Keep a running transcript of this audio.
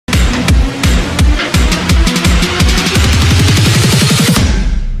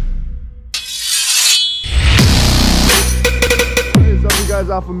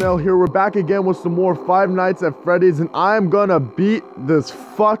Alpha Male here. We're back again with some more Five Nights at Freddy's, and I'm gonna beat this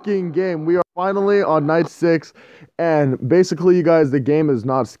fucking game. We are finally on night 6, and basically, you guys, the game is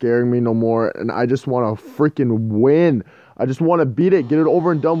not scaring me no more, and I just want to freaking win. I just want to beat it, get it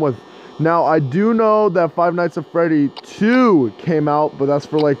over and done with. Now, I do know that Five Nights at Freddy 2 came out, but that's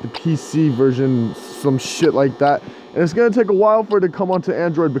for like the PC version, some shit like that. And it's gonna take a while for it to come onto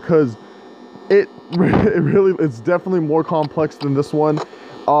Android because it's definitely more complex than this one.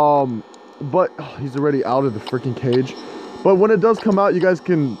 But he's already out of the freaking cage. But when it does come out, you guys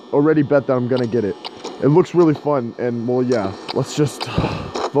can already bet that I'm gonna get it. It looks really fun, and well, yeah, let's just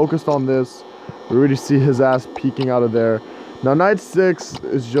focus on this. We already see his ass peeking out of there. Now, night 6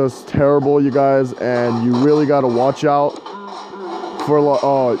 is just terrible, you guys, and you really gotta watch out for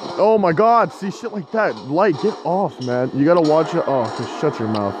oh my god, see, shit like that. Light, get off, man. You gotta watch it. Oh, just shut your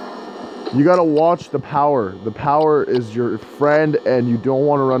mouth. You gotta watch the power. The power is your friend, and you don't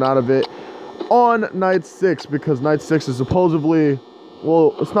want to run out of it on night 6, because night 6 is supposedly,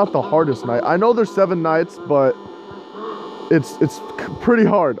 well, it's not the hardest night. I know there's 7 nights, but it's pretty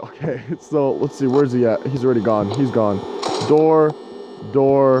hard. Okay, so let's see, where's he at? He's already gone. He's gone. Door.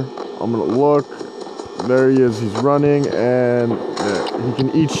 I'm gonna look. There he is. He's running, and yeah, he can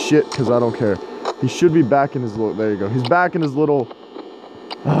eat shit because I don't care. He should be back in his little. There you go. He's back in his little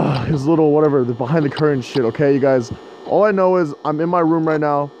whatever, the behind the curtain shit. Okay, you guys, all I know is I'm in my room right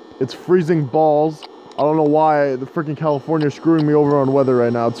now. It's freezing balls. I don't know why the freaking California is screwing me over on weather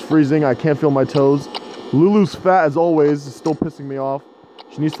right now. It's freezing. I can't feel my toes. Lulu's fat as always. It's still pissing me off.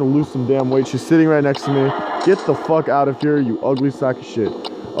 She needs to lose some damn weight. She's sitting right next to me. Get the fuck out of here, you ugly sack of shit.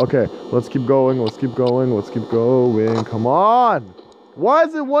 Okay, let's keep going. Let's keep going. Let's keep going. Come on. Why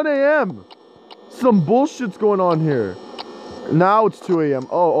is it 1 a.m.? Some bullshit's going on here. Now it's 2 a.m.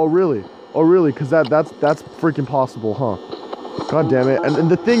 Oh, really? Oh, really? Because that's freaking possible, huh? God damn it.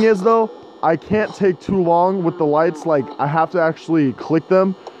 And the thing is, though, I can't take too long with the lights. Like, I have to actually click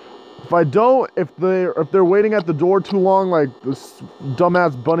them. If I don't, if they're waiting at the door too long, like this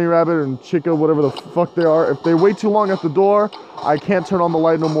dumbass bunny rabbit and chica, whatever the fuck they are, if they wait too long at the door, I can't turn on the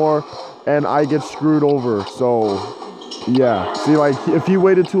light no more, and I get screwed over. So, yeah. See, like, if he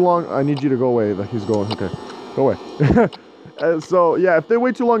waited too long, I need you to go away. Like, he's going. Okay, go away. So yeah, if they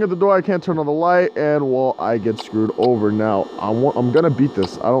wait too long at the door, I can't turn on the light, and well, I get screwed over. Now I'm gonna beat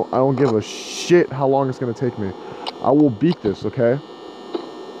this. I don't give a shit how long it's gonna take me. I will beat this. Okay.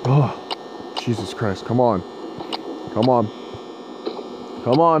 Oh, Jesus Christ! Come on, come on,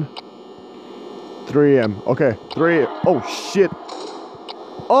 come on. 3 a.m. Okay, 3. Oh shit.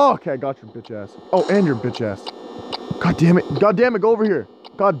 Oh, okay, I got your bitch ass. Oh, and your bitch ass. God damn it! God damn it! Go over here.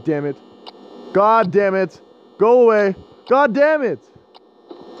 God damn it! God damn it! Go away! God damn it!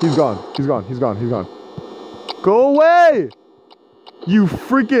 He's gone. He's gone. He's gone. He's gone. Go away! You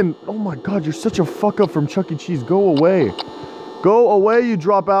freaking... Oh my god, you're such a fuck up from Chuck E. Cheese. Go away. Go away, you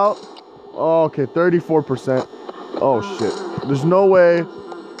drop out. Oh, okay, 34%. Oh, shit. There's no way.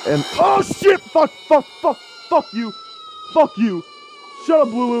 And... Oh, shit! Fuck you. Fuck you. Shut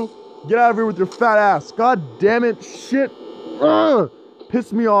up, Lulu. Get out of here with your fat ass. God damn it. Shit. Ugh.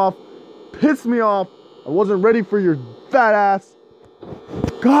 Piss me off. Piss me off. I wasn't ready for your fat ass.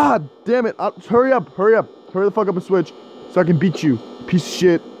 God damn it. Hurry up. Hurry up. Hurry the fuck up and switch so I can beat you. Piece of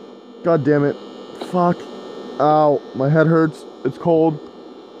shit. God damn it. Fuck. Ow. My head hurts. It's cold.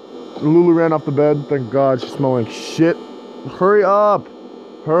 Lulu ran off the bed. Thank God. She's smelling like shit. Hurry up.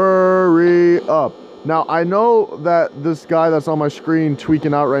 Hurry up. Now, I know that this guy that's on my screen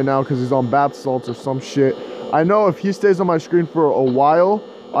tweaking out right now because he's on bath salts or some shit. I know if he stays on my screen for a while,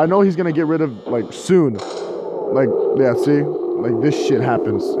 I know he's gonna get rid of, like, soon. Like, yeah, see? Like, this shit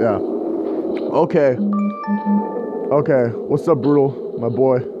happens, yeah. Okay. Okay, what's up, Brutal? My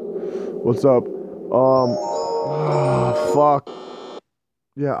boy. What's up? Fuck.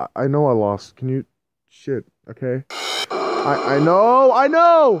 Yeah, I know I lost. Can you... Shit, okay? I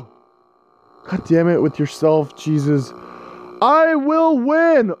know! God damn it with yourself, Jesus. I will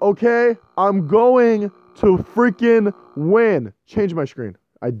win, okay? I'm going to freaking win. Change my screen.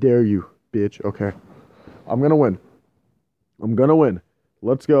 I dare you, bitch. Okay. I'm gonna win. I'm gonna win.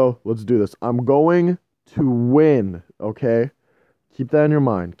 Let's go. Let's do this. I'm going to win, okay? Keep that in your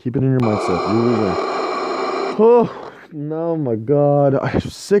mind. Keep it in your mindset. You will win. Oh, no, my God. I'm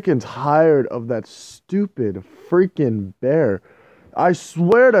sick and tired of that stupid freaking bear. I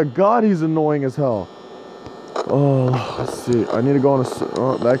swear to God, he's annoying as hell. Oh, let's see. I need to go on a...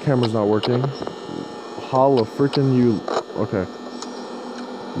 Oh, that camera's not working. Holla freaking you... Okay.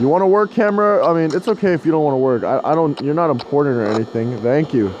 You want to work, camera? I mean, it's okay if you don't want to work. I don't... You're not important or anything.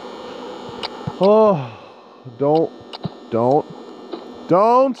 Thank you. Oh, don't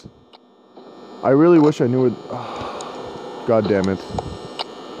Don't! I really wish I knew it. Oh, God damn it.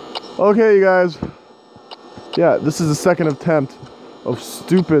 Okay, you guys. Yeah, this is the second attempt of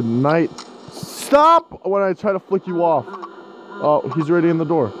stupid night. Stop when I try to flick you off. Oh, he's already in the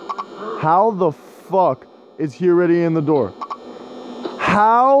door. How the fuck is he already in the door?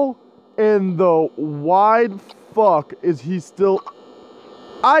 How in the wide fuck is he still...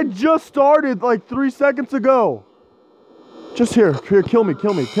 I just started like 3 seconds ago. Just here, kill me.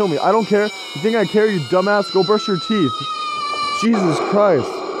 I don't care. You think I care, you dumbass? Go brush your teeth. Jesus Christ.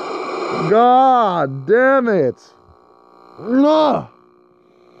 God damn it. Ugh.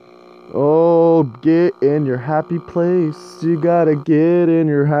 Oh, get in your happy place. You gotta get in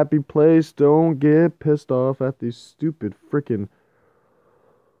your happy place. Don't get pissed off at these stupid freaking...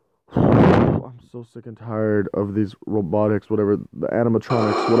 I'm so sick and tired of these robotics, whatever, the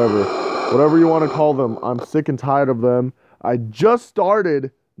animatronics, whatever you want to call them. I'm sick and tired of them. I just started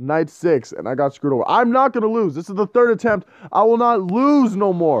night 6 and I got screwed over. I'm not going to lose. This is the 3rd attempt. I will not lose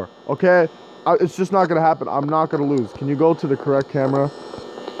no more, okay? It's just not going to happen. I'm not going to lose. Can you go to the correct camera?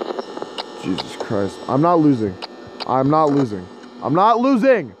 Jesus Christ. I'm not losing. I'm not losing. I'm not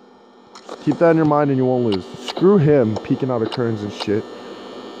losing! Just keep that in your mind and you won't lose. Screw him peeking out of curtains and shit.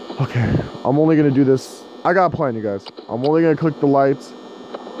 Okay, I'm only going to do this. I got a plan, you guys. I'm only going to click the lights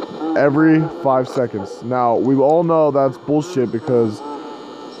every 5 seconds. Now, we all know that's bullshit because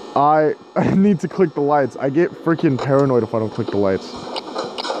I need to click the lights. I get freaking paranoid if I don't click the lights.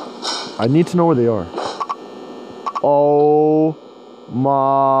 I need to know where they are. Oh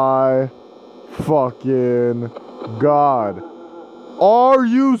my fucking God. Are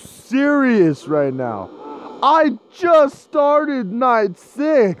you serious right now? I just started night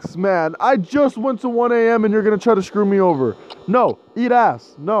 6, man. I just went to 1 a.m. and you're gonna try to screw me over. No, eat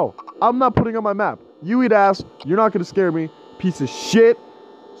ass. No, I'm not putting on my map. You eat ass. You're not gonna scare me. Piece of shit.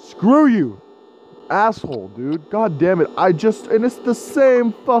 Screw you. Asshole, dude. God damn it. And it's the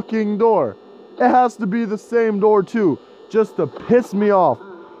same fucking door. It has to be the same door too, just to piss me off.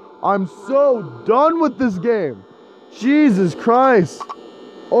 I'm so done with this game. Jesus Christ.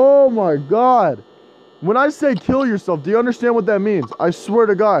 Oh my God. When I say kill yourself, do you understand what that means? I swear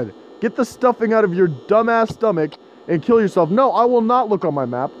to God. Get the stuffing out of your dumbass stomach and kill yourself. No, I will not look on my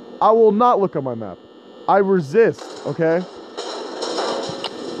map. I will not look on my map. I resist, okay?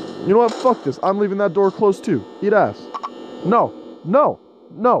 You know what? Fuck this. I'm leaving that door closed too. Eat ass. No. No.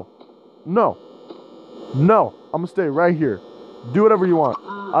 No. No. No. I'm gonna stay right here. Do whatever you want.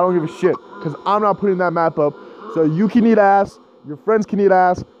 I don't give a shit. Because I'm not putting that map up. So you can eat ass. Your friends can eat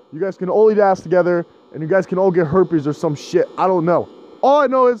ass. You guys can all eat ass together. And you guys can all get herpes or some shit. I don't know. All I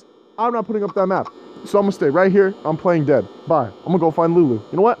know is I'm not putting up that map. So I'm gonna stay right here. I'm playing dead. Bye. I'm gonna go find Lulu.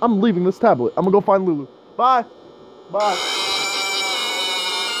 You know what? I'm leaving this tablet. I'm gonna go find Lulu. Bye. Bye.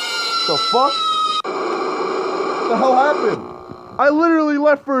 The fuck? What the hell happened? I literally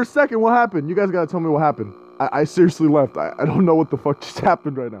left for a second. What happened? You guys gotta tell me what happened. I seriously left. I don't know what the fuck just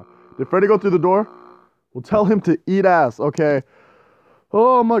happened right now. Did Freddy go through the door? Well, tell him to eat ass, okay?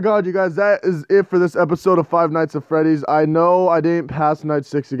 Oh my God, you guys, that is it for this episode of Five Nights at Freddy's. I know I didn't pass night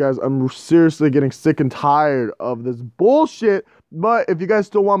 6, you guys. I'm seriously getting sick and tired of this bullshit. But if you guys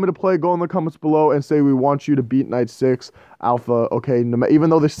still want me to play, go in the comments below and say we want you to beat night 6 alpha, okay? Even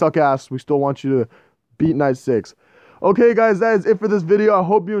though they suck ass, we still want you to beat night 6. Okay, guys, that is it for this video. I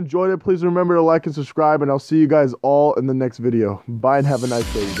hope you enjoyed it. Please remember to like and subscribe, and I'll see you guys all in the next video. Bye and have a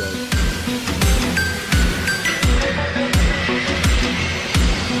nice day, you guys.